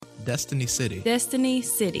Destiny City. Destiny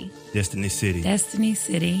City. Destiny City. Destiny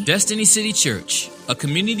City. Destiny City Church, a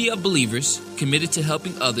community of believers committed to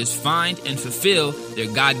helping others find and fulfill their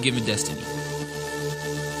God-given destiny.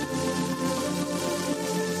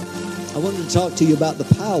 I wanted to talk to you about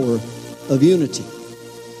the power of unity.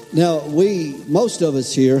 Now, most of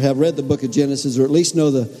us here have read the book of Genesis, or at least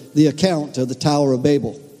know the account of the Tower of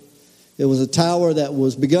Babel. It was a tower that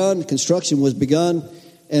was begun, construction was begun,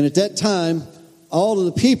 and at that time, all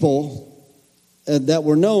of the people that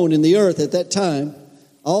were known in the earth at that time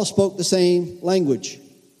all spoke the same language.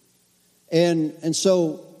 And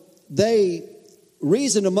so they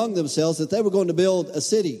reasoned among themselves that they were going to build a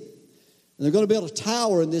city. And they're going to build a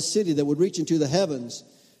tower in this city that would reach into the heavens.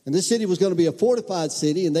 And this city was going to be a fortified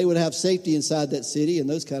city, and they would have safety inside that city and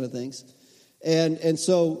those kind of things. And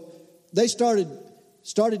so they started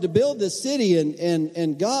to build this city,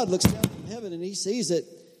 and God looks down from heaven and he sees it.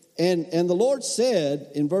 And the Lord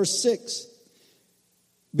said in verse 6,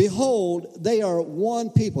 "Behold, they are one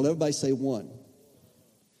people." Everybody say one.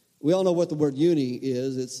 We all know what the word uni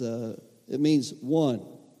is. It means one.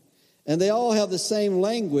 And they all have the same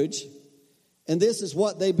language. And this is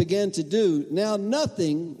what they began to do. Now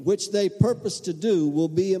nothing which they purpose to do will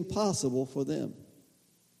be impossible for them.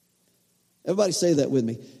 Everybody say that with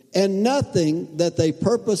me. And nothing that they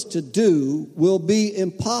purpose to do will be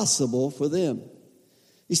impossible for them.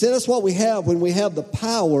 He said that's what we have when we have the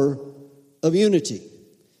power of unity.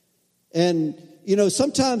 And,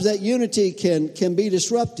 sometimes that unity can be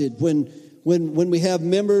disrupted when we have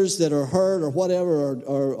members that are hurt or whatever,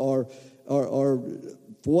 or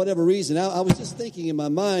for whatever reason. I was just thinking in my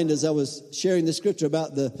mind as I was sharing this scripture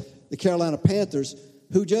about the Carolina Panthers,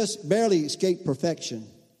 who just barely escaped perfection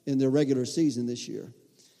in their regular season this year.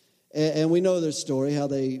 And we know their story, how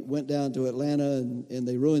they went down to Atlanta and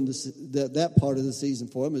they ruined that part of the season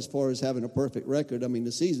for them as far as having a perfect record. I mean,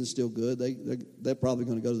 the season's still good. They're probably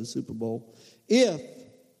going to go to the Super Bowl if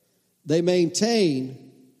they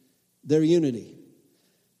maintain their unity.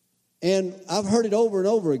 And I've heard it over and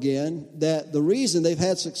over again that the reason they've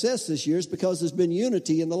had success this year is because there's been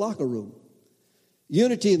unity in the locker room.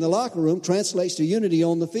 Unity in the locker room translates to unity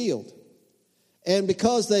on the field. And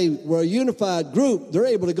because they were a unified group, they're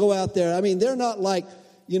able to go out there. I mean, they're not like,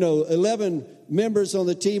 11 members on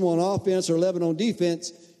the team on offense or 11 on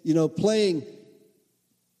defense, playing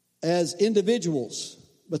as individuals.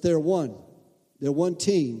 But they're one. They're one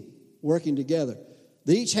team working together.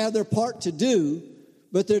 They each have their part to do,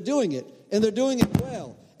 but they're doing it. And they're doing it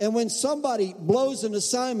well. And when somebody blows an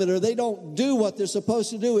assignment or they don't do what they're supposed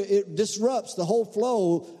to do, it disrupts the whole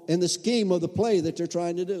flow and the scheme of the play that they're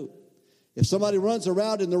trying to do. If somebody runs a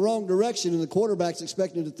route in the wrong direction and the quarterback's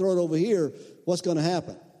expecting to throw it over here, what's going to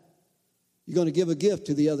happen? You're going to give a gift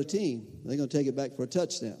to the other team. They're going to take it back for a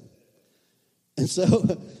touchdown. And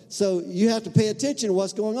so you have to pay attention to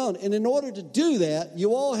what's going on. And in order to do that,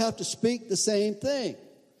 you all have to speak the same thing.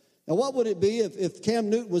 Now, what would it be if Cam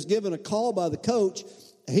Newton was given a call by the coach?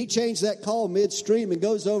 He changed that call midstream and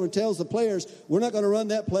goes over and tells the players, we're not going to run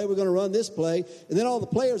that play, we're going to run this play. And then all the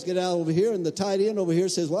players get out over here, and the tight end over here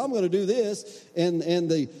says, well, I'm going to do this. And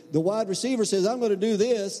the wide receiver says, I'm going to do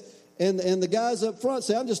this. And the guys up front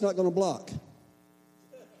say, I'm just not going to block.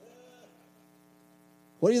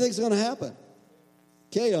 What do you think is going to happen?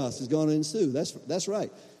 Chaos is going to ensue. That's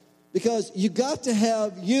right. Because you got to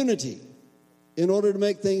have unity in order to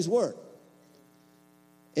make things work.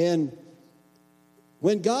 And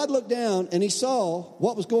when God looked down and he saw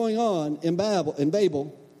what was going on in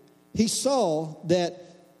Babel, he saw that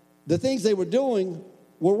the things they were doing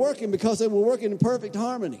were working because they were working in perfect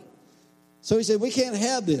harmony. So he said, we can't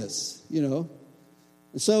have this, And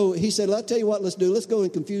so he said, I'll tell you what let's do. Let's go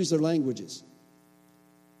and confuse their languages.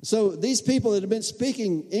 So these people that have been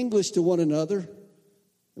speaking English to one another,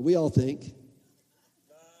 we all think,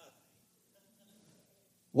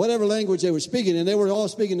 whatever language they were speaking, and they were all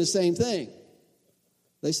speaking the same thing.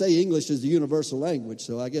 They say English is the universal language,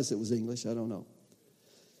 so I guess it was English. I don't know.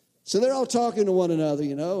 So they're all talking to one another,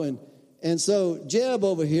 and so Jeb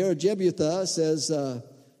over here, Jebuthah, says,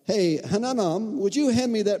 hey, Hananam, would you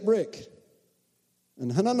hand me that brick?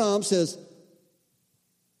 And Hananam says,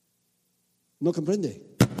 no comprende.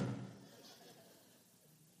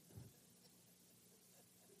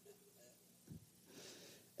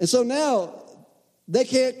 And so now they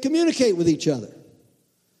can't communicate with each other.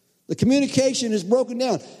 The communication is broken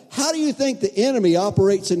down. How do you think the enemy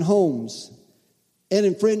operates in homes and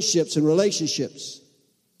in friendships and relationships?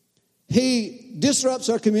 He disrupts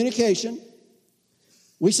our communication.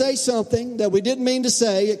 We say something that we didn't mean to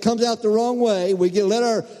say. It comes out the wrong way. We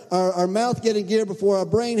let our mouth get in gear before our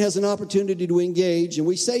brain has an opportunity to engage, and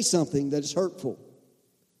we say something that is hurtful.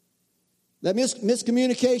 That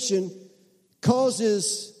miscommunication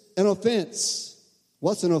causes an offense.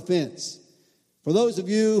 What's an offense? For those of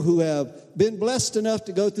you who have been blessed enough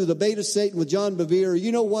to go through the bait of Satan with John Bevere,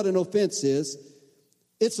 you know what an offense is.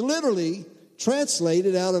 It's literally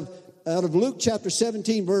translated out of Luke chapter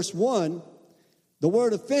 17, verse 1. The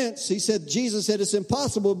word offense, Jesus said it's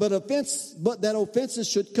impossible, but that offenses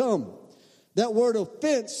should come. That word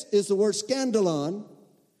offense is the word scandalon,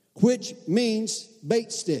 which means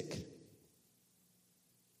bait stick. You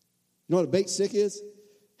know what a bait stick is?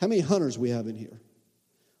 How many hunters we have in here?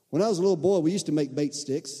 When I was a little boy, we used to make bait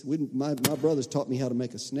sticks. My brothers taught me how to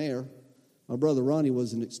make a snare. My brother Ronnie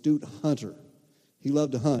was an astute hunter. He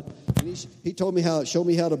loved to hunt. And he showed me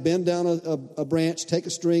how to bend down a branch, take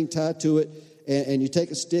a string, tie to it, and you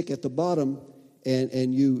take a stick at the bottom,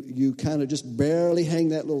 and you kind of just barely hang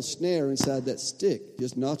that little snare inside that stick.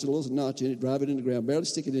 Just notch a little notch in it, drive it in the ground, barely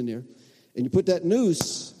stick it in there. And you put that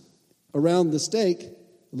noose around the stake,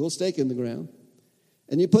 a little stake in the ground,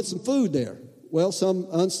 and you put some food there. Well, some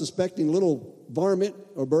unsuspecting little varmint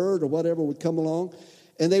or bird or whatever would come along,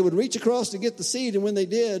 and they would reach across to get the seed, and when they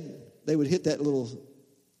did, they would hit that little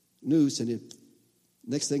noose, and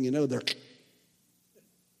next thing you know, they're...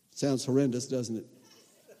 Sounds horrendous, doesn't it?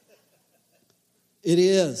 It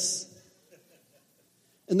is.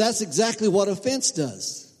 And that's exactly what offense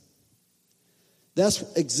does. That's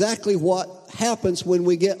exactly what happens when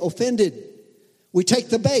we get offended. We take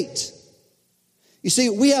the bait. You see,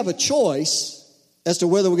 we have a choice as to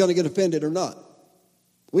whether we're going to get offended or not.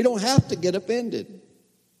 We don't have to get offended.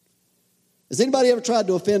 Has anybody ever tried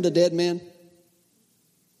to offend a dead man?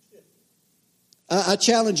 I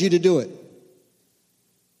challenge you to do it.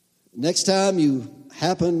 Next time you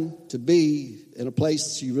happen to be in a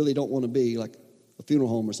place you really don't want to be, like a funeral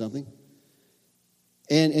home or something,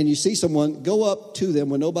 and you see someone, go up to them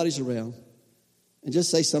when nobody's around and just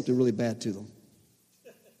say something really bad to them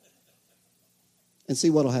and see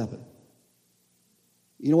what will happen.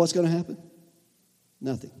 You know what's going to happen?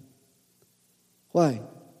 Nothing. Why?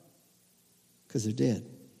 Because they're dead.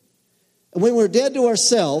 And when we're dead to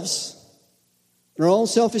ourselves, and our own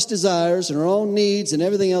selfish desires and our own needs and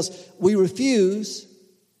everything else, we refuse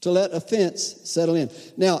to let offense settle in.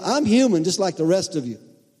 Now, I'm human just like the rest of you.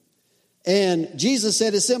 And Jesus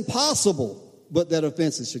said it's impossible but that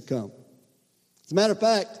offenses should come. As a matter of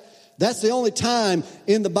fact, that's the only time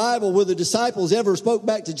in the Bible where the disciples ever spoke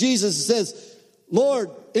back to Jesus and says, Lord,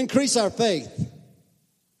 increase our faith.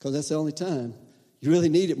 Because that's the only time you really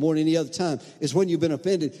need it more than any other time. Is when you've been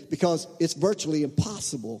offended, because it's virtually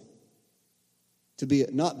impossible to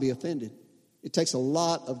not be offended. It takes a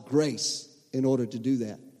lot of grace in order to do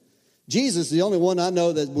that. Jesus is the only one I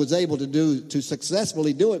know that was able to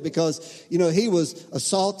successfully do it, because, he was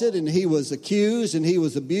assaulted and he was accused and he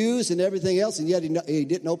was abused and everything else, and yet he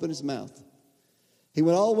didn't open his mouth. He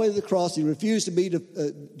went all the way to the cross. He refused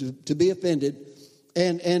to be offended,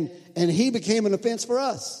 and he became an offense for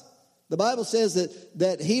us. The Bible says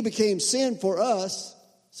that he became sin for us,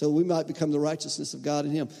 so we might become the righteousness of God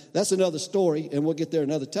in him. That's another story, and we'll get there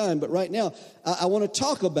another time. But right now, I want to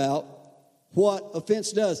talk about what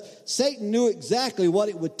offense does. Satan knew exactly what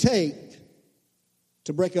it would take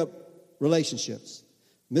to break up relationships.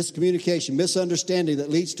 Miscommunication, misunderstanding that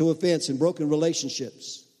leads to offense and broken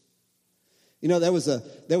relationships. There was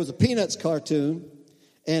a Peanuts cartoon,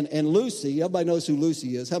 and Lucy, everybody knows who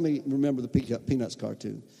Lucy is. How many remember the Peanuts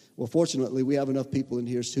cartoon? Well, fortunately, we have enough people in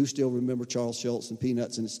here who still remember Charles Schultz and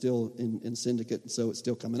Peanuts, and it's still in syndicate, and so it's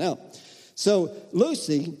still coming out. So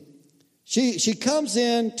Lucy, she comes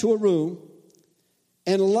into a room,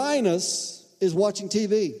 and Linus is watching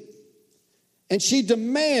TV. And she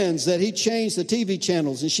demands that he change the TV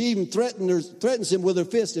channels, and she even threatens him with her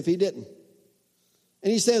fist if he didn't.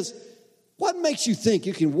 And he says, what makes you think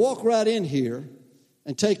you can walk right in here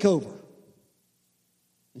and take over?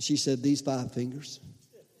 And she said, these 5 fingers.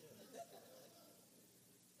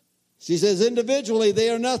 She says, individually, they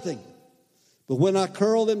are nothing. But when I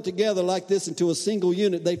curl them together like this into a single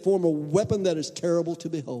unit, they form a weapon that is terrible to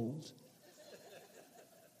behold.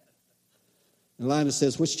 And Linus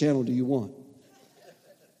says, which channel do you want?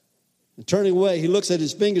 And turning away, he looks at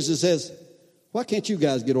his fingers and says, why can't you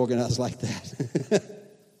guys get organized like that?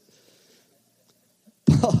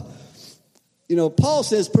 Paul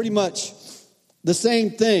says pretty much the same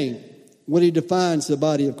thing when he defines the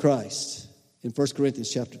body of Christ in 1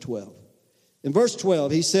 Corinthians chapter 12. In verse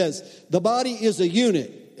 12, he says, the body is a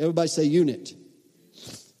unit. Everybody say unit.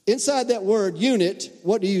 Inside that word unit,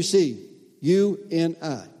 what do you see?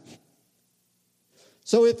 U-N-I.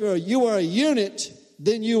 So if you are a unit,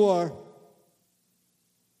 then you are,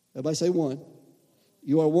 everybody say one.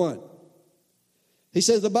 You are one. He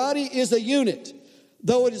says the body is a unit.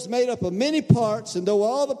 Though it is made up of many parts, and though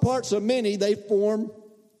all the parts are many, they form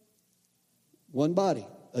one body,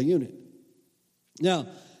 a unit. Now,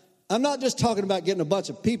 I'm not just talking about getting a bunch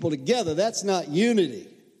of people together. That's not unity.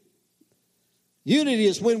 Unity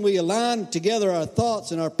is when we align together our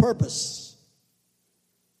thoughts and our purpose.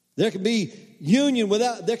 There can be union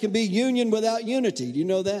without unity. Do you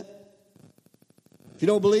know that? If you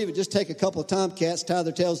don't believe it, just take a couple of tomcats, tie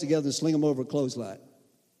their tails together, and sling them over a clothesline.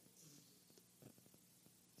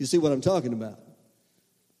 You see what I'm talking about?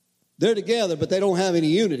 They're together, but they don't have any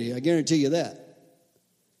unity. I guarantee you that.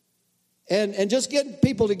 And just getting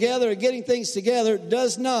people together and getting things together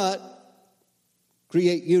does not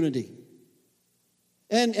create unity.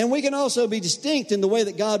 And we can also be distinct in the way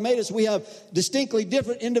that God made us. We have distinctly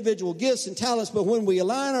different individual gifts and talents, but when we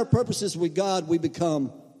align our purposes with God, we become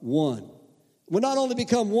one. We not only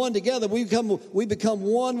become one together, we become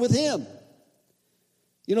one with Him.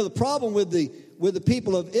 You know, the problem with the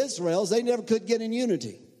people of Israel is they never could get in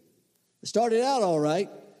unity. They started out all right,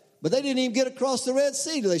 but they didn't even get across the Red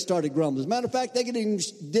Sea till they started grumbling. As a matter of fact, they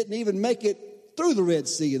didn't even make it through the Red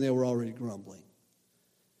Sea, and they were already grumbling.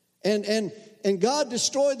 And God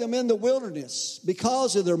destroyed them in the wilderness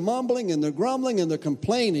because of their mumbling and their grumbling and their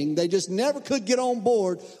complaining. They just never could get on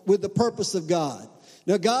board with the purpose of God.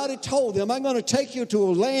 Now, God had told them, I'm going to take you to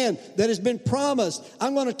a land that has been promised.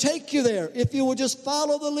 I'm going to take you there if you will just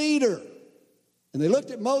follow the leader. And they looked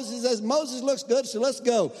at Moses as Moses looks good, so let's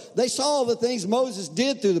go. They saw the things Moses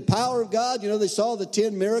did through the power of God. You know, they saw the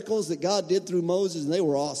 10 miracles that God did through Moses, and they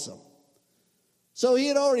were awesome. So he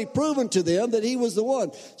had already proven to them that he was the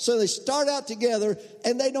one. So they start out together,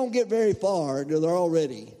 and they don't get very far until they're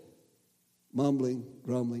already mumbling,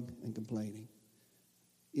 grumbling, and complaining.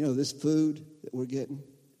 You know, this food that we're getting,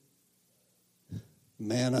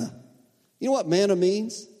 manna. You know what manna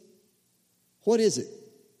means? What is it?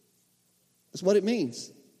 That's what it means.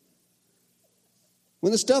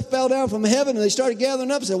 When the stuff fell down from heaven and they started gathering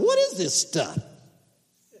up and said, what is this stuff?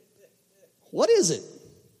 What is it?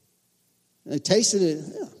 And they tasted it.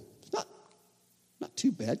 Yeah, it's not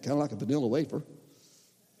too bad, kind of like a vanilla wafer.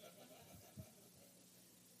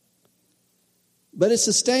 But it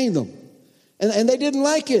sustained them. And they didn't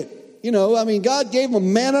like it. You know, I mean, God gave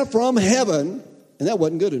them manna from heaven, and that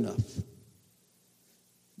wasn't good enough.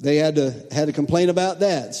 They had to complain about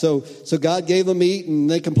that. So God gave them meat, and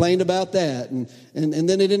they complained about that. And then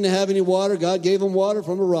they didn't have any water. God gave them water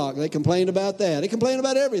from a rock. They complained about that. They complained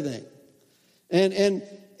about everything.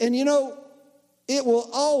 And you know, it will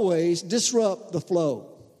always disrupt the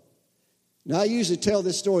flow. Now, I usually tell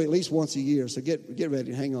this story at least once a year, so get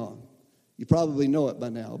ready, hang on. You probably know it by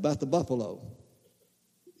now, about the buffalo.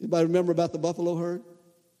 Anybody remember about the buffalo herd?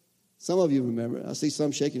 Some of you remember. I see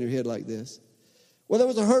some shaking their head like this. Well, there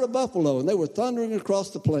was a herd of buffalo, and they were thundering across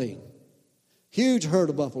the plain. Huge herd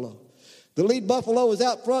of buffalo. The lead buffalo was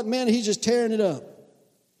out front, man, he's just tearing it up.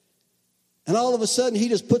 And all of a sudden, he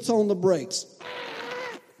just puts on the brakes.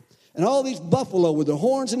 And all these buffalo with their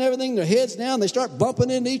horns and everything, their heads down, they start bumping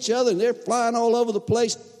into each other, and they're flying all over the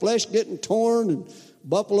place, flesh getting torn, and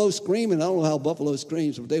buffalo screaming. I don't know how buffalo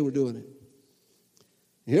screams, but they were doing it.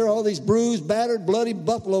 Here are all these bruised, battered, bloody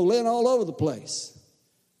buffalo laying all over the place.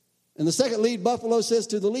 And the second lead buffalo says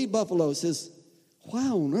to the lead buffalo, says, why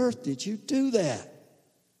on earth did you do that?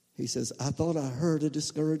 He says, I thought I heard a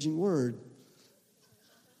discouraging word.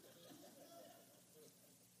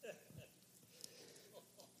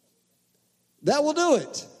 That will do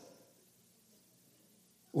it.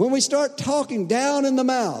 When we start talking down in the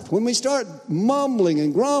mouth, when we start mumbling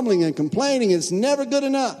and grumbling and complaining, it's never good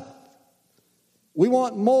enough. We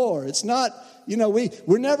want more. It's not, you know,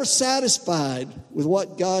 we're never satisfied with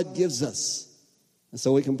what God gives us. And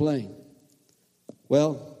so we complain.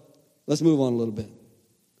 Well, let's move on a little bit.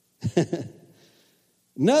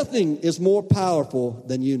 Nothing is more powerful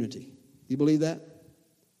than unity. You believe that?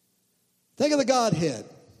 Think of the Godhead,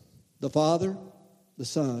 the Father, the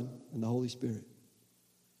Son, and the Holy Spirit.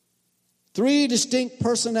 3 distinct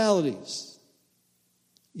personalities,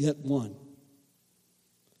 yet one.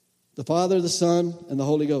 The Father, the Son, and the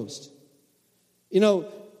Holy Ghost. You know,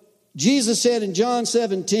 Jesus said in John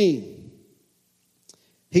 17,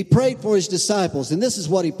 he prayed for his disciples, and this is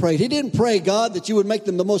what he prayed. He didn't pray, God, that you would make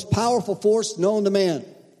them the most powerful force known to man,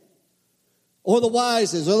 or the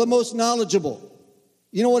wisest, or the most knowledgeable.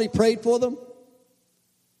 You know what he prayed for them?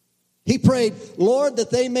 He prayed, Lord,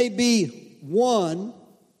 that they may be one.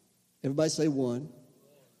 Everybody say one.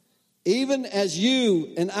 Even as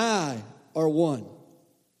you and I are one.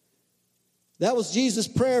 That was Jesus'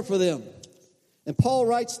 prayer for them. And Paul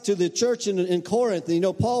writes to the church in Corinth.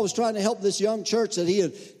 And, Paul was trying to help this young church that he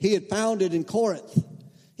had founded in Corinth.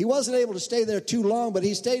 He wasn't able to stay there too long, but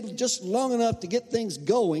he stayed just long enough to get things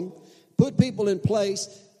going, put people in place,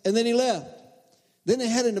 and then he left. Then they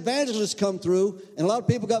had an evangelist come through, and a lot of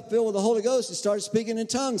people got filled with the Holy Ghost and started speaking in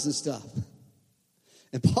tongues and stuff.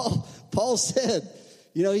 And Paul said,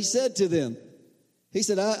 he said to them, he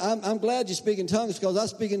said, I'm glad you speak in tongues because I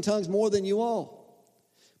speak in tongues more than you all.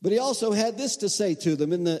 But he also had this to say to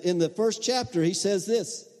them. In the first chapter, he says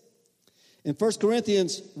this. In 1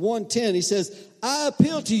 Corinthians 1:10, he says, I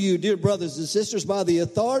appeal to you, dear brothers and sisters, by the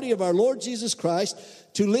authority of our Lord Jesus Christ,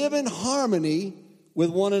 to live in harmony with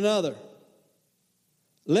one another.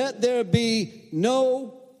 Let there be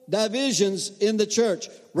no divisions in the church.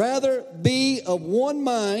 Rather, be of one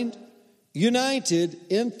mind, united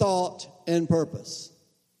in thought and purpose.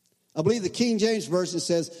 I believe the King James Version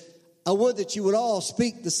says, I would that you would all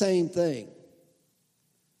speak the same thing.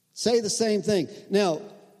 Say the same thing. Now,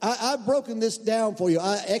 I've broken this down for you.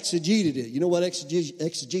 I exegeted it. You know what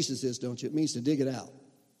exegesis is, don't you? It means to dig it out.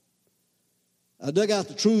 I dug out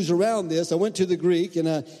the truths around this. I went to the Greek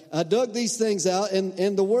and I dug these things out.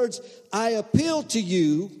 And the words, I appeal to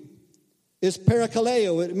you, is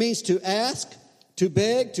parakaleo. It means to ask, to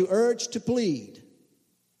beg, to urge, to plead.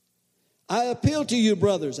 I appeal to you,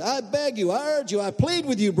 brothers. I beg you, I urge you, I plead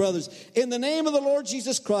with you, brothers, in the name of the Lord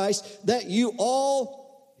Jesus Christ, that you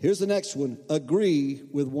all, here's the next one, agree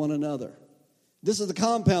with one another. This is the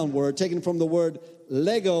compound word taken from the word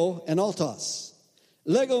lego and altos.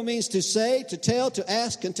 Lego means to say, to tell, to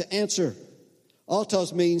ask, and to answer.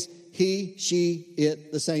 Altos means he, she,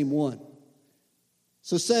 it, the same one.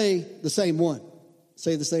 So say the same one.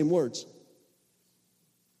 Say the same words.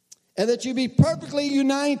 And that you be perfectly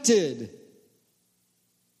united.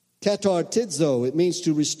 Katartizo, it means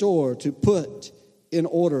to restore, to put in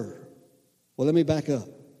order. Well, let me back up.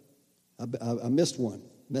 I missed one.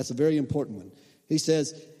 That's a very important one. He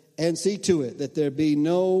says, and see to it that there be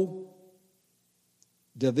no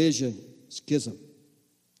division, schism.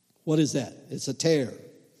 What is that? It's a tear,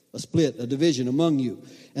 a split, a division among you.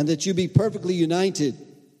 And that you be perfectly united,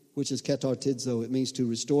 which is katartizo. It means to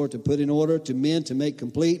restore, to put in order, to mend, to make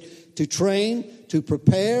complete, to train, to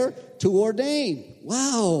prepare, to ordain.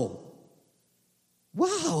 Wow.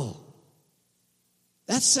 Wow.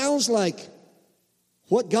 That sounds like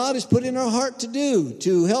what God has put in our heart to do,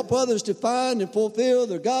 to help others to find and fulfill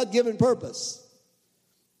their God-given purpose.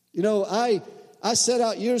 I set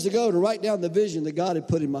out years ago to write down the vision that God had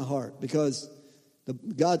put in my heart because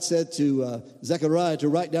God said to Zechariah to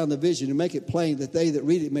write down the vision and make it plain that they that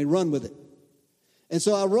read it may run with it. And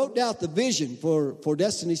so I wrote out the vision for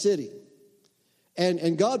Destiny City.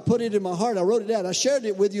 And God put it in my heart. I wrote it down. I shared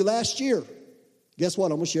it with you last year. Guess what?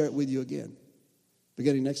 I'm going to share it with you again,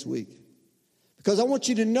 beginning next week. Because I want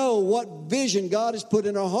you to know what vision God has put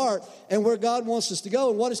in our heart and where God wants us to go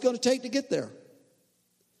and what it's going to take to get there.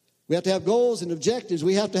 We have to have goals and objectives.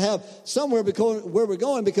 We have to have somewhere where we're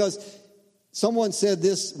going because someone said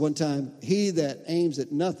this one time, he that aims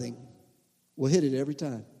at nothing will hit it every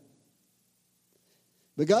time.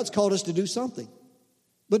 But God's called us to do something.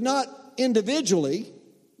 But not individually,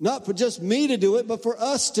 not for just me to do it, but for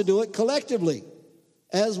us to do it collectively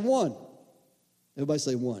as one. Everybody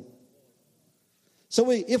say one. So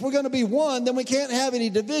if we're going to be one, then we can't have any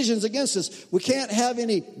divisions against us. We can't have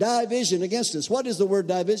any division against us. What is the word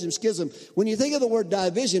division? Schism. When you think of the word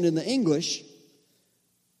division in the English,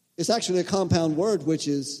 it's actually a compound word, which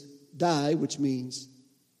is di, which means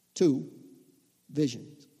two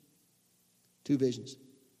visions. Two visions.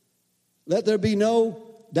 Let there be no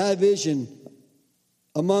division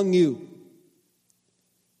among you,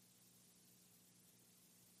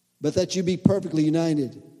 but that you be perfectly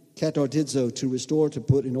united. Katartizo, to restore, to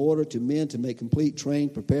put in order, to mend, to make complete, train,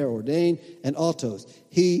 prepare, ordain, and autos.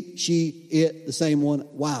 He, she, it, the same one.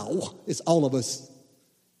 Wow, it's all of us.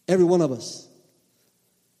 Every one of us.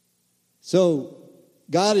 So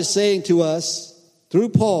God is saying to us through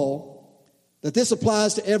Paul that this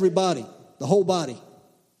applies to everybody, the whole body,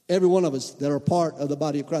 every one of us that are part of the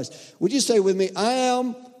body of Christ. Would you say with me, I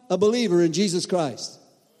am a believer in Jesus Christ.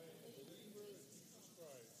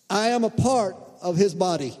 I am a part of his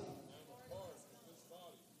body.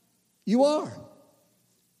 You are.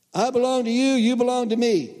 I belong to you, you belong to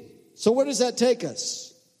me. So where does that take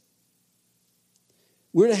us?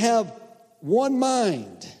 We're to have one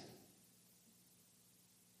mind.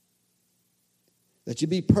 That you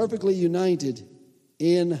be perfectly united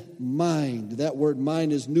in mind. That word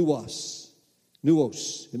mind is nous.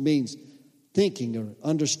 Nous. It means thinking or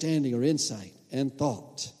understanding or insight and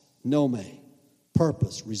thought. Nome.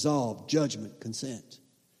 Purpose, resolve, judgment, consent.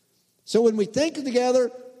 So when we think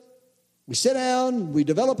together, we sit down, we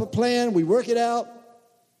develop a plan, we work it out,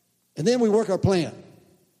 and then we work our plan.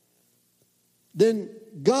 Then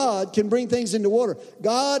God can bring things into order.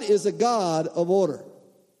 God is a God of order.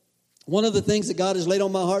 One of the things that God has laid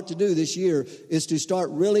on my heart to do this year is to start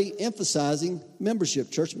really emphasizing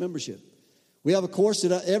membership, church membership. We have a course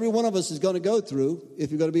that every one of us is going to go through,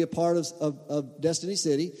 if you're going to be a part of Destiny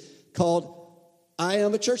City, called I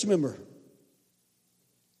Am a Church Member.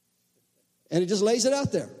 And it just lays it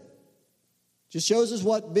out there. Just shows us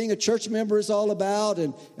what being a church member is all about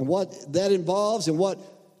and what that involves and what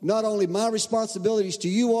not only my responsibilities to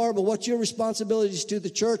you are, but what your responsibilities to the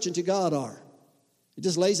church and to God are. It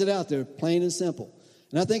just lays it out there, plain and simple.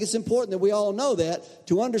 And I think it's important that we all know that,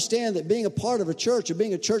 to understand that being a part of a church or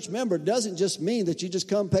being a church member doesn't just mean that you just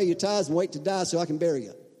come pay your tithes and wait to die so I can bury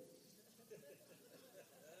you.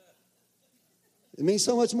 It means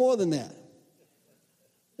so much more than that.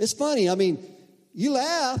 It's funny. I mean, you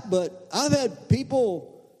laugh, but I've had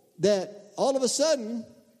people that all of a sudden,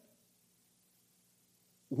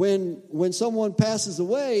 when someone passes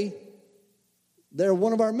away, they're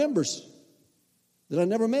one of our members that I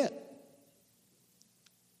never met.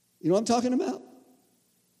 You know what I'm talking about?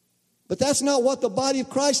 But that's not what the body of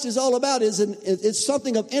Christ is all about. It's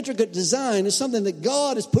something of intricate design. It's something that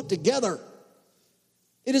God has put together.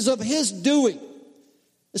 It is of His doing.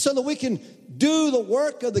 So that we can do the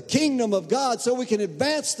work of the kingdom of God, so we can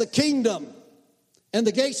advance the kingdom, and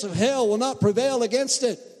the gates of hell will not prevail against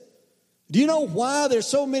it. Do you know why there's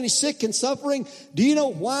so many sick and suffering? Do you know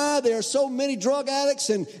why there are so many drug addicts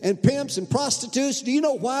and pimps and prostitutes? Do you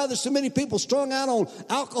know why there's so many people strung out on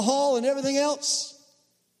alcohol and everything else?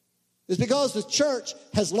 It's because the church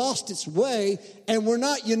has lost its way and we're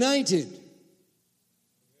not united.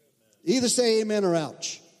 Either say amen or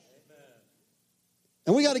ouch.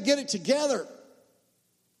 And we got to get it together.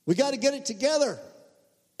 We got to get it together.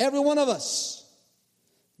 Every one of us.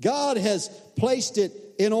 God has placed it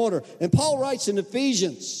in order. And Paul writes in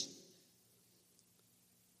Ephesians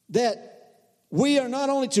that we are not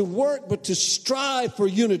only to work, but to strive for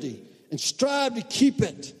unity and strive to keep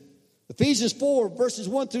it. Ephesians 4, verses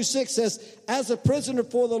 1 through 6 says, as a prisoner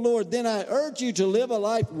for the Lord, then I urge you to live a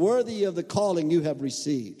life worthy of the calling you have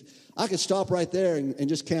received. I could stop right there and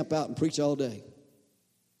just camp out and preach all day.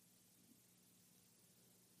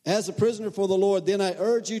 As a prisoner for the Lord, then I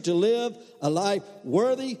urge you to live a life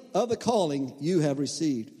worthy of the calling you have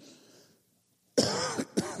received. Can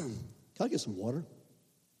I get some water?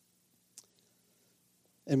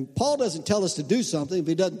 And Paul doesn't tell us to do something if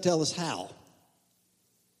he doesn't tell us how.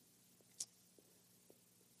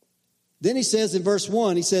 Then he says in verse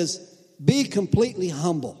 1, he says, be completely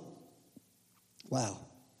humble. Wow.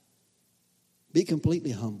 Be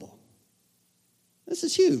completely humble. This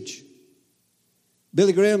is huge.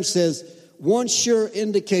 Billy Graham says, one sure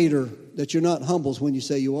indicator that you're not humble is when you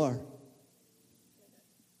say you are.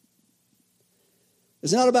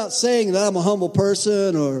 It's not about saying that I'm a humble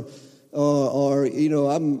person or you know,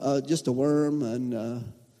 I'm just a worm and I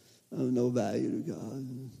have no value to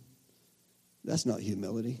God. That's not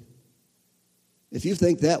humility. If you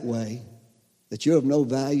think that way, that you're of no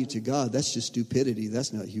value to God, that's just stupidity.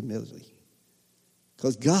 That's not humility.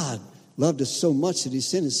 Because God loved us so much that He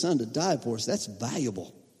sent His Son to die for us. That's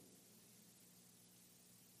valuable.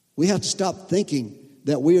 We have to stop thinking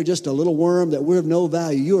that we are just a little worm, that we're of no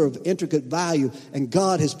value. You are of intricate value, and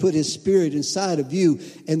God has put His Spirit inside of you,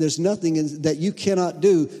 and there's nothing that you cannot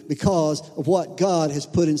do because of what God has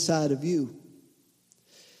put inside of you.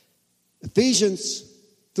 Ephesians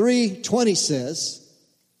 3:20 says,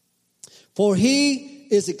 for He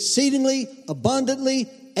is exceedingly abundantly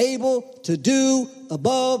able to do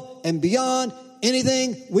above and beyond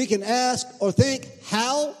anything we can ask or think.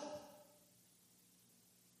 How?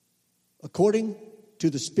 According to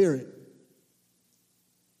the Spirit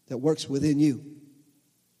that works within you.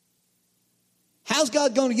 How's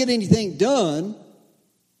God going to get anything done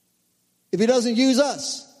if He doesn't use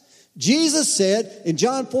us? Jesus said in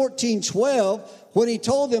John 14:12, when He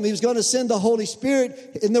told them He was going to send the Holy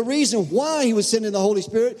Spirit, and the reason why He was sending the Holy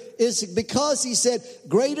Spirit is because He said,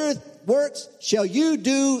 greater works shall you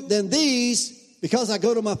do than these, because I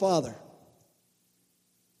go to my Father.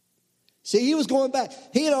 See, He was going back.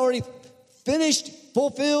 He had already finished,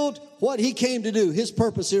 fulfilled what He came to do, His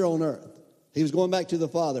purpose here on earth. He was going back to the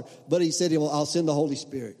Father. But He said, I'll send the Holy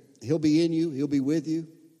Spirit. He'll be in you. He'll be with you.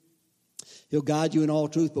 He'll guide you in all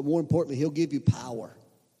truth. But more importantly, He'll give you power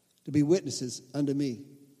to be witnesses unto me.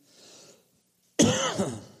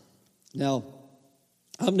 Now,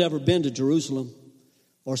 I've never been to Jerusalem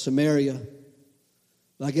or Samaria.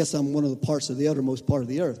 But I guess I'm one of the parts of the uttermost part of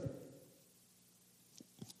the earth.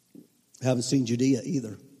 I haven't seen Judea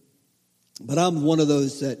either. But I'm one of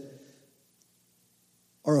those that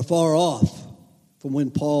are afar off from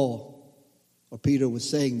when Paul or Peter was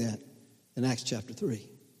saying that in Acts chapter 3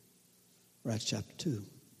 or Acts chapter 2.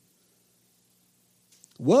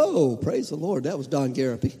 Whoa, praise the Lord. That was Don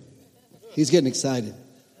Garapi. He's getting excited.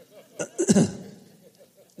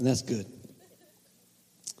 And that's good.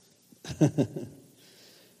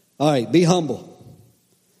 All right, be humble.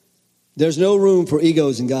 There's no room for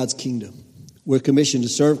egos in God's kingdom. We're commissioned to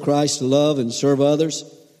serve Christ, to love and serve others,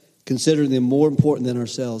 considering them more important than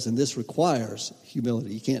ourselves. And this requires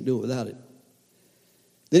humility. You can't do it without it.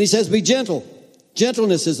 Then he says, be gentle.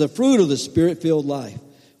 Gentleness is a fruit of the Spirit-filled life.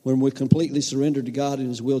 When we're completely surrendered to God and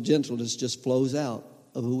His will, gentleness just flows out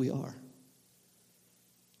of who we are.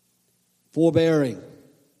 Forbearing.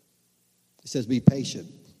 He says, be patient.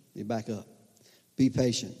 You back up. Be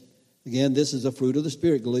patient. Again, this is a fruit of the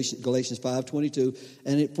Spirit, Galatians 5:22,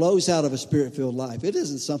 and it flows out of a Spirit-filled life. It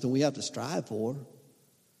isn't something we have to strive for.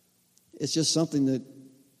 It's just something that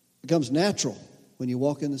becomes natural when you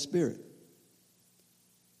walk in the Spirit.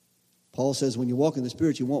 Paul says when you walk in the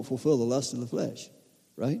Spirit, you won't fulfill the lust of the flesh,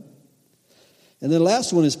 right? And then the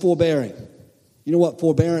last one is forbearing. You know what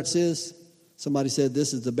forbearance is? Somebody said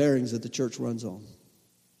this is the bearings that the church runs on.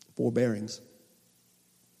 Forbearings.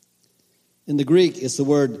 In the Greek, it's the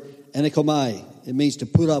word anikomai. It means to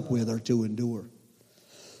put up with or to endure.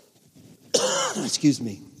 Excuse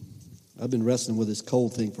me. I've been wrestling with this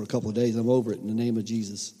cold thing for a couple of days. I'm over it in the name of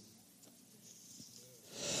Jesus.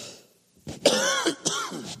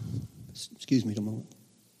 Excuse me a moment.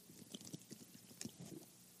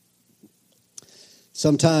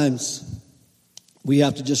 Sometimes we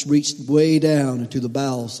have to just reach way down into the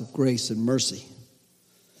bowels of grace and mercy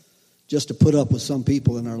just to put up with some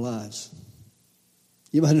people in our lives.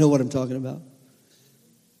 You might know what I'm talking about.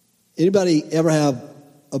 Anybody ever have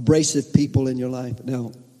abrasive people in your life?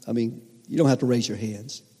 Now, I mean, you don't have to raise your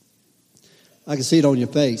hands. I can see it on your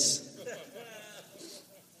face.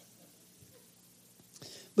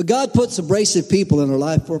 But God puts abrasive people in our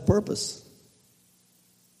life for a purpose.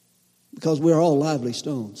 Because we're all lively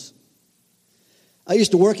stones. I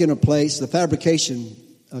used to work in a place, the fabrication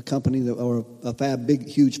company, or a big,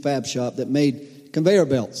 huge fab shop that made conveyor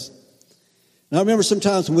belts. And I remember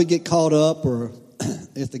sometimes when we get caught up, or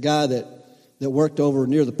if the guy that worked over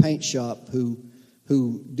near the paint shop who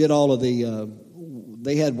did all of the,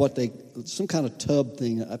 they had some kind of tub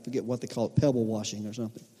thing, I forget what they call it, pebble washing or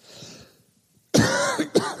something.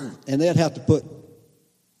 And they'd have to put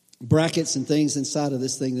brackets and things inside of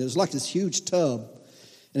this thing. It was like this huge tub,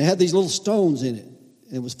 and it had these little stones in it.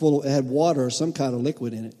 And it was it had water or some kind of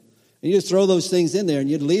liquid in it. And you just throw those things in there, and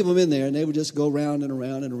you'd leave them in there, and they would just go round and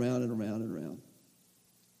around and around and around and around.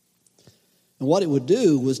 And what it would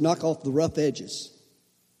do was knock off the rough edges.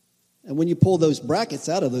 And when you pull those brackets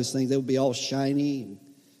out of those things, they would be all shiny and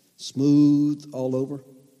smooth all over.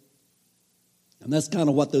 And that's kind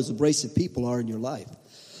of what those abrasive people are in your life.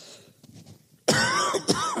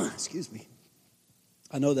 Excuse me.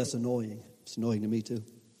 I know that's annoying. It's annoying to me too.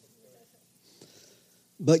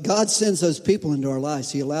 But God sends those people into our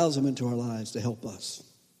lives. He allows them into our lives to help us.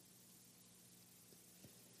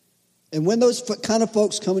 And when those kind of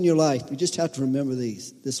folks come in your life, you just have to remember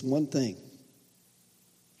this one thing.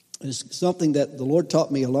 It's something that the Lord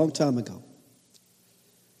taught me a long time ago.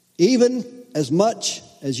 Even as much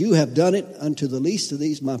as you have done it unto the least of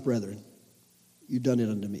these, my brethren, you've done it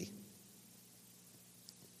unto me.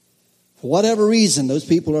 For whatever reason, those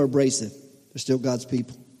people are abrasive. They're still God's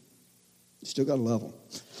people. You still got to love them.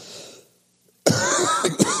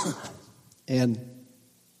 And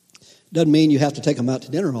doesn't mean you have to take them out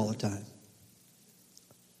to dinner all the time.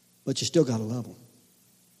 But you still got to love them.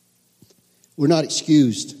 We're not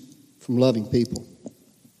excused from loving people.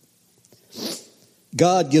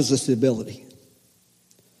 God gives us the ability.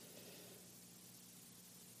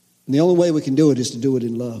 And the only way we can do it is to do it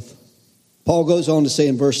in love. Paul goes on to say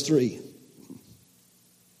in verse 3,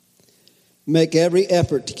 make every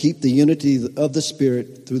effort to keep the unity of the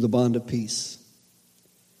Spirit through the bond of peace.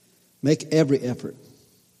 Make every effort.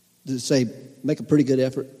 Does it say make a pretty good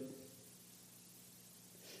effort?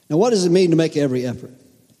 Now, what does it mean to make every effort?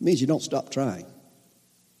 It means you don't stop trying.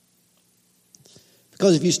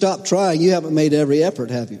 Because if you stop trying, you haven't made every effort,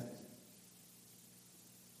 have you?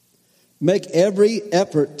 Make every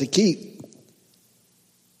effort to keep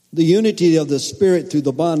the unity of the Spirit through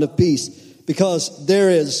the bond of peace. Because there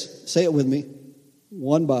is, say it with me,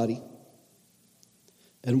 one body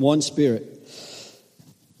and one Spirit.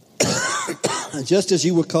 Just as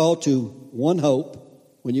you were called to one hope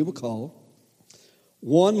when you were called,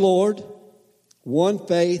 one Lord, one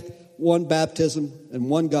faith, one baptism and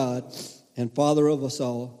one God and Father of us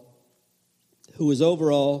all, who is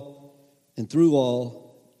over all and through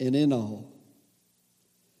all and in all.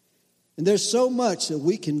 And there's so much that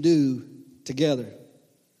we can do together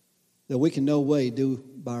that we can no way do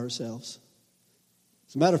by ourselves.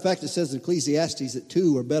 As a matter of fact, it says in Ecclesiastes that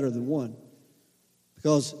two are better than one.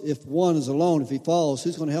 Because if one is alone, if he falls,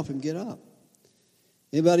 who's going to help him get up?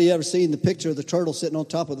 Anybody ever seen the picture of the turtle sitting on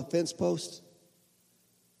top of the fence post?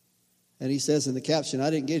 And he says in the caption, I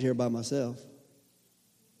didn't get here by myself.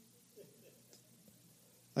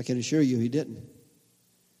 I can assure you he didn't.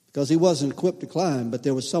 Because he wasn't equipped to climb, but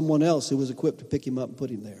there was someone else who was equipped to pick him up and put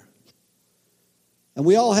him there. And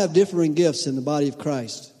we all have differing gifts in the body of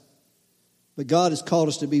Christ. But God has called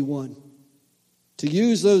us to be one. To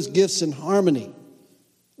use those gifts in harmony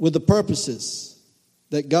with the purposes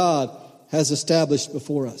that God has established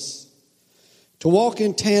before us. To walk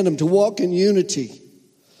in tandem, to walk in unity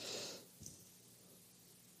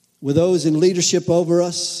with those in leadership over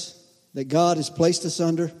us that God has placed us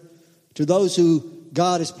under, to those who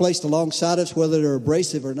God has placed alongside us, whether they're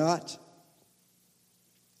abrasive or not.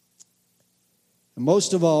 And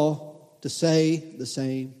most of all, to say the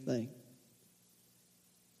same thing.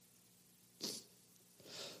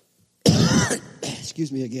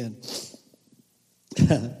 Excuse me again.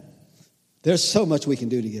 There's so much we can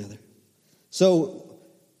do together. So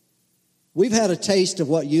we've had a taste of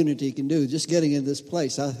what unity can do just getting in this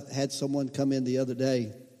place. I had someone come in the other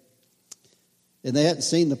day, and they hadn't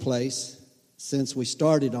seen the place since we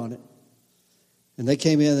started on it. And they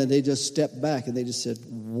came in and they just stepped back and they just said,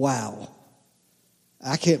 wow,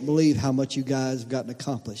 I can't believe how much you guys have gotten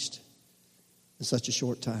accomplished in such a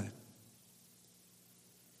short time.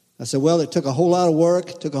 I said, well, it took a whole lot of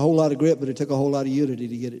work, it took a whole lot of grit, but it took a whole lot of unity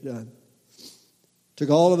to get it done. It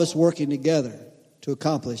took all of us working together to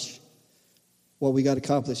accomplish what we got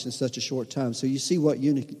accomplished in such a short time. So you see what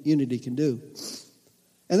unity can do.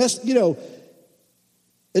 And that's,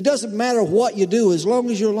 it doesn't matter what you do as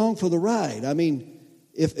long as you're along for the ride. I mean,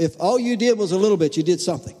 if all you did was a little bit, you did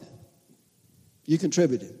something. You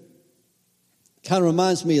contributed. Kind of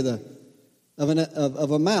reminds me of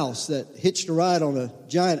a mouse that hitched a ride on a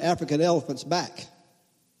giant African elephant's back.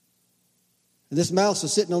 And this mouse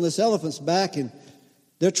is sitting on this elephant's back, and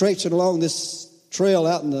they're traipsing along this trail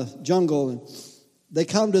out in the jungle, and they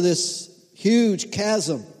come to this huge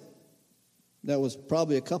chasm that was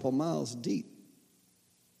probably a couple miles deep.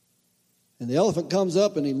 And the elephant comes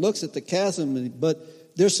up and he looks at the chasm,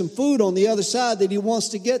 but there's some food on the other side that he wants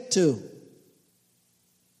to get to.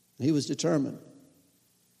 He was determined.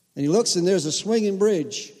 And he looks and there's a swinging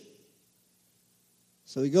bridge.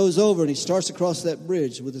 So he goes over and he starts across that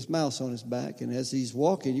bridge with his mouse on his back. And as he's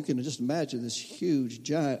walking, you can just imagine this huge,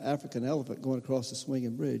 giant African elephant going across the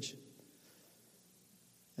swinging bridge.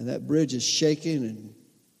 And that bridge is shaking and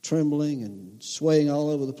trembling and swaying all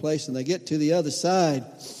over the place. And they get to the other side.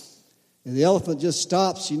 And the elephant just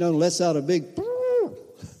stops, and lets out a big...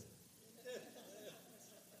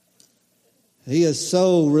 He is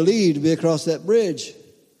so relieved to be across that bridge.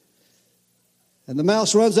 And the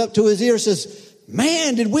mouse runs up to his ear and says,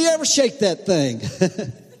 man, did we ever shake that thing?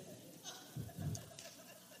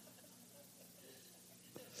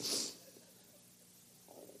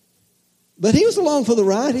 But he was along for the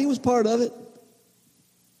ride. He was part of it.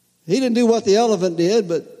 He didn't do what the elephant did,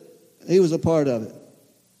 but he was a part of it.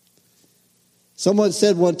 Someone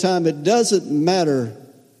said one time, it doesn't matter.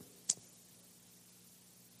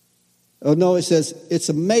 Oh, no, it says, it's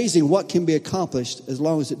amazing what can be accomplished as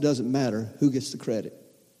long as it doesn't matter who gets the credit.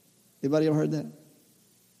 Anybody ever heard that?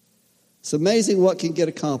 It's amazing what can get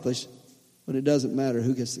accomplished when it doesn't matter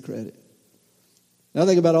who gets the credit. Now, I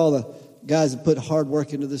think about all the guys that put hard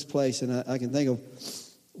work into this place, and I can think of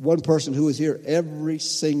one person who was here every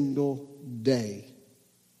single day.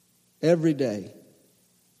 Every day.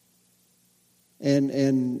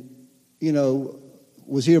 And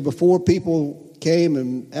was here before people came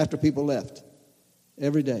and after people left.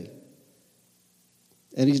 Every day.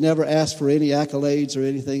 And he's never asked for any accolades or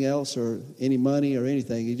anything else or any money or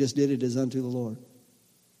anything. He just did it as unto the Lord.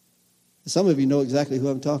 Some of you know exactly who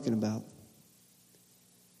I'm talking about.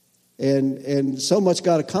 And so much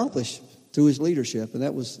got accomplished through his leadership, and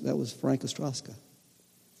that was Frank Ostrowska.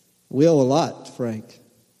 We owe a lot to Frank.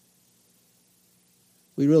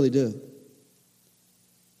 We really do.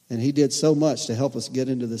 And he did so much to help us get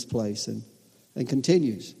into this place and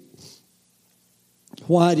continues.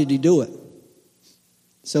 Why did he do it?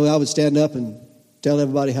 So I would stand up and tell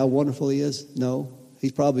everybody how wonderful he is? No.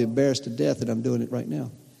 He's probably embarrassed to death that I'm doing it right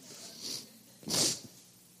now.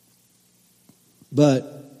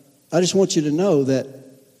 But I just want you to know that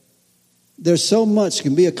there's so much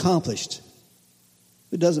can be accomplished.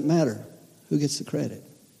 It doesn't matter who gets the credit.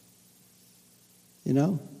 You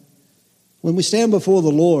know? When we stand before the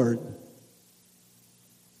Lord,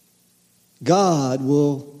 God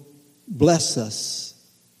will bless us.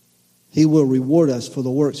 He will reward us for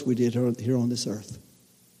the works we did here on this earth.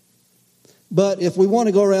 But if we want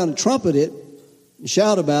to go around and trumpet it, and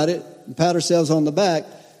shout about it, and pat ourselves on the back,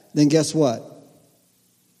 then guess what?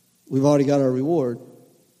 We've already got our reward.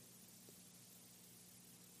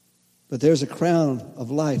 But there's a crown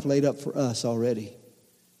of life laid up for us already,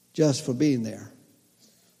 just for being there.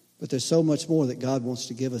 But there's so much more that God wants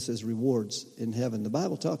to give us as rewards in heaven. The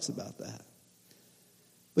Bible talks about that.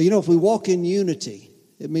 But if we walk in unity,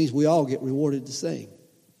 it means we all get rewarded the same.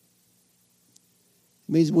 It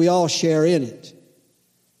means we all share in it.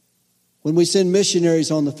 When we send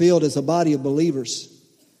missionaries on the field as a body of believers,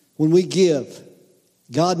 when we give,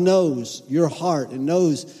 God knows your heart and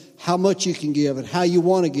knows how much you can give and how you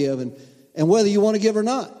want to give and whether you want to give or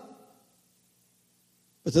not.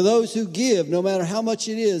 But to those who give, no matter how much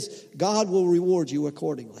it is, God will reward you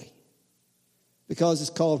accordingly. Because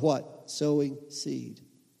it's called what? Sowing seed.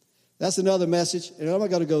 That's another message, and I'm not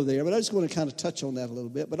going to go there, but I just want to kind of touch on that a little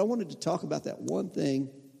bit. But I wanted to talk about that one thing,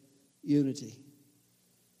 unity.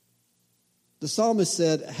 The psalmist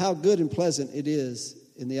said, how good and pleasant it is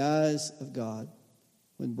in the eyes of God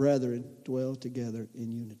when brethren dwell together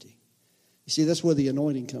in unity. You see, that's where the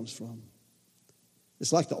anointing comes from.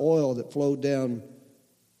 It's like the oil that flowed down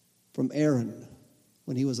from Aaron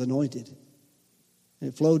when he was anointed. And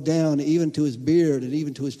it flowed down even to his beard and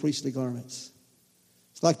even to his priestly garments.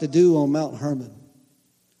 It's like the dew on Mount Hermon,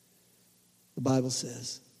 the Bible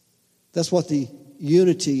says. That's what the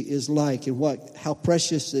unity is like and how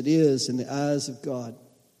precious it is in the eyes of God.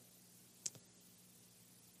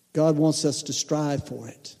 God wants us to strive for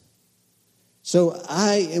it. So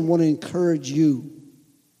I want to encourage you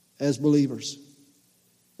as believers,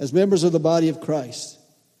 as members of the body of Christ,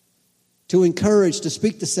 to encourage, to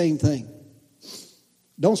speak the same thing.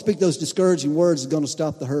 Don't speak those discouraging words that's going to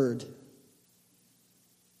stop the herd.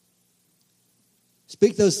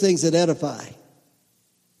 Speak those things that edify.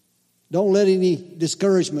 Don't let any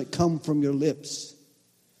discouragement come from your lips.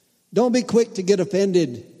 Don't be quick to get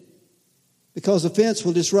offended, because offense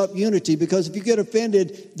will disrupt unity. Because if you get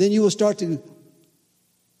offended, then you will start to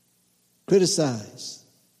criticize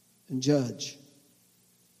and judge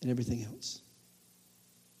and everything else.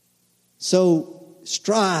 So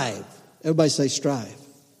strive. Everybody say strive.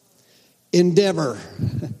 Endeavor.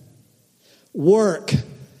 Work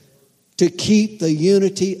to keep the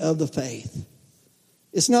unity of the faith.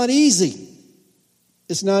 It's not easy.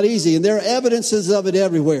 It's not easy. And there are evidences of it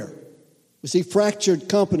everywhere. We see fractured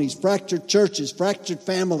companies, fractured churches, fractured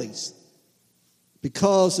families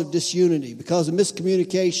because of disunity, because of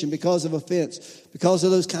miscommunication, because of offense, because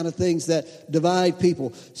of those kind of things that divide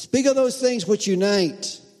people. Speak of those things which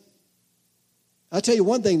unite. I'll tell you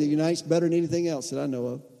one thing that unites better than anything else that I know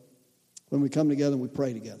of. When we come together and we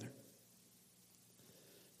pray together.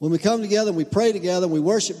 When we come together and we pray together and we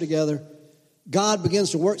worship together, God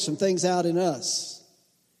begins to work some things out in us.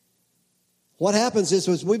 What happens is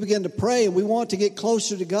as we begin to pray and we want to get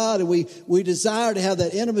closer to God and we desire to have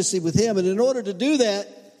that intimacy with Him. And in order to do that,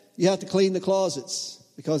 you have to clean the closets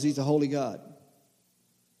because He's a holy God.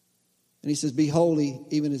 And He says, be holy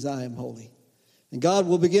even as I am holy. And God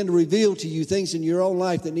will begin to reveal to you things in your own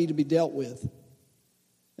life that need to be dealt with.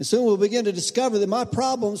 And soon we'll begin to discover that my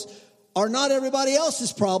problems are not everybody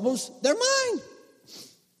else's problems. They're mine.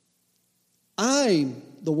 I'm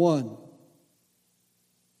the one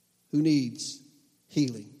who needs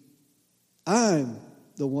healing. I'm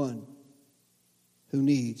the one who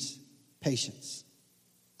needs patience.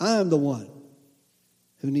 I'm the one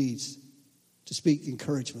who needs to speak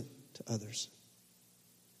encouragement to others.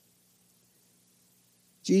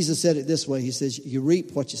 Jesus said it this way. He says, you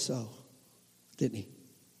reap what you sow, didn't He?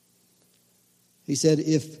 He said,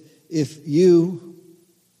 if you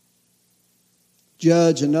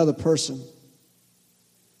judge another person,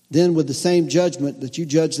 then with the same judgment that you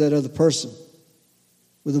judge that other person,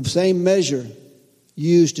 with the same measure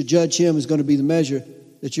used to judge him is going to be the measure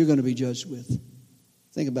that you're going to be judged with.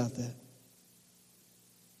 Think about that.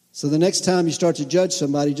 So the next time you start to judge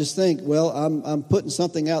somebody, just think, well, I'm putting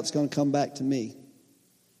something out that's going to come back to me.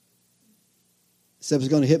 Except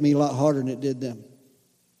it's going to hit me a lot harder than it did them.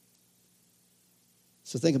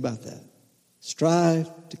 So think about that. Strive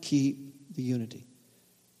to keep the unity.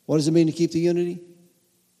 What does it mean to keep the unity?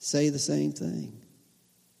 Say the same thing.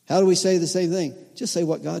 How do we say the same thing? Just say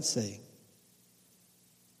what God's saying.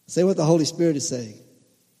 Say what the Holy Spirit is saying.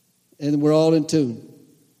 And we're all in tune.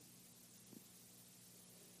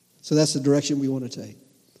 So that's the direction we want to take.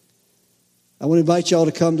 I want to invite y'all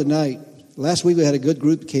to come tonight. Last week we had a good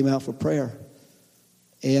group that came out for prayer.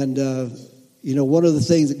 And, one of the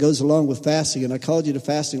things that goes along with fasting, and I called you to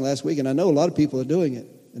fasting last week, and I know a lot of people are doing it.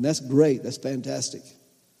 And that's great. That's fantastic.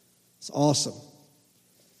 It's awesome.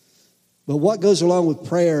 But what goes along with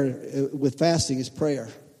prayer, with fasting, is prayer.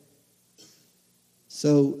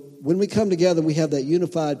 So when we come together, we have that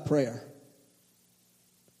unified prayer.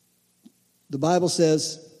 The Bible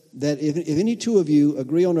says that if any two of you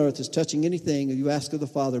agree on earth as touching anything, and you ask of the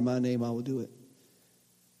Father in my name, I will do it.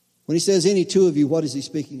 When he says any two of you, what is he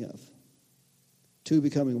speaking of? Two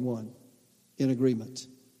becoming one in agreement,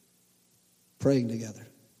 praying together.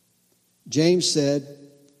 James said,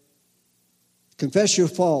 confess your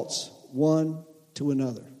faults one to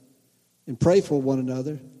another and pray for one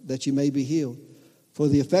another that you may be healed. For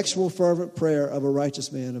the effectual fervent prayer of a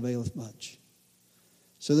righteous man availeth much.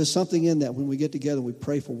 So there's something in that when we get together, we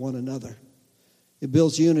pray for one another. It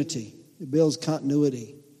builds unity. It builds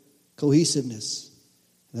continuity, cohesiveness.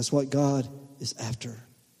 And that's what God is after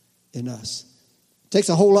in us. It takes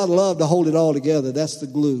a whole lot of love to hold it all together. That's the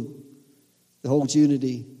glue that holds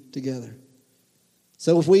unity together.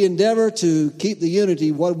 So if we endeavor to keep the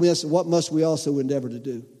unity, what must we also endeavor to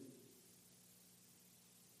do?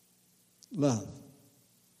 Love.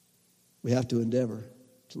 We have to endeavor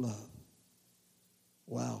to love.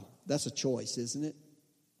 Wow, that's a choice, isn't it?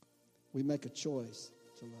 We make a choice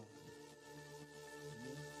to love.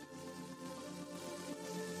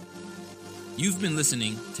 You've been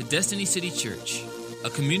listening to Destiny City Church, a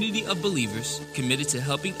community of believers committed to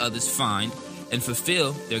helping others find and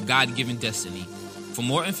fulfill their God-given destiny. For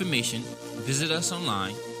more information, visit us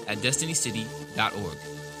online at destinycity.org.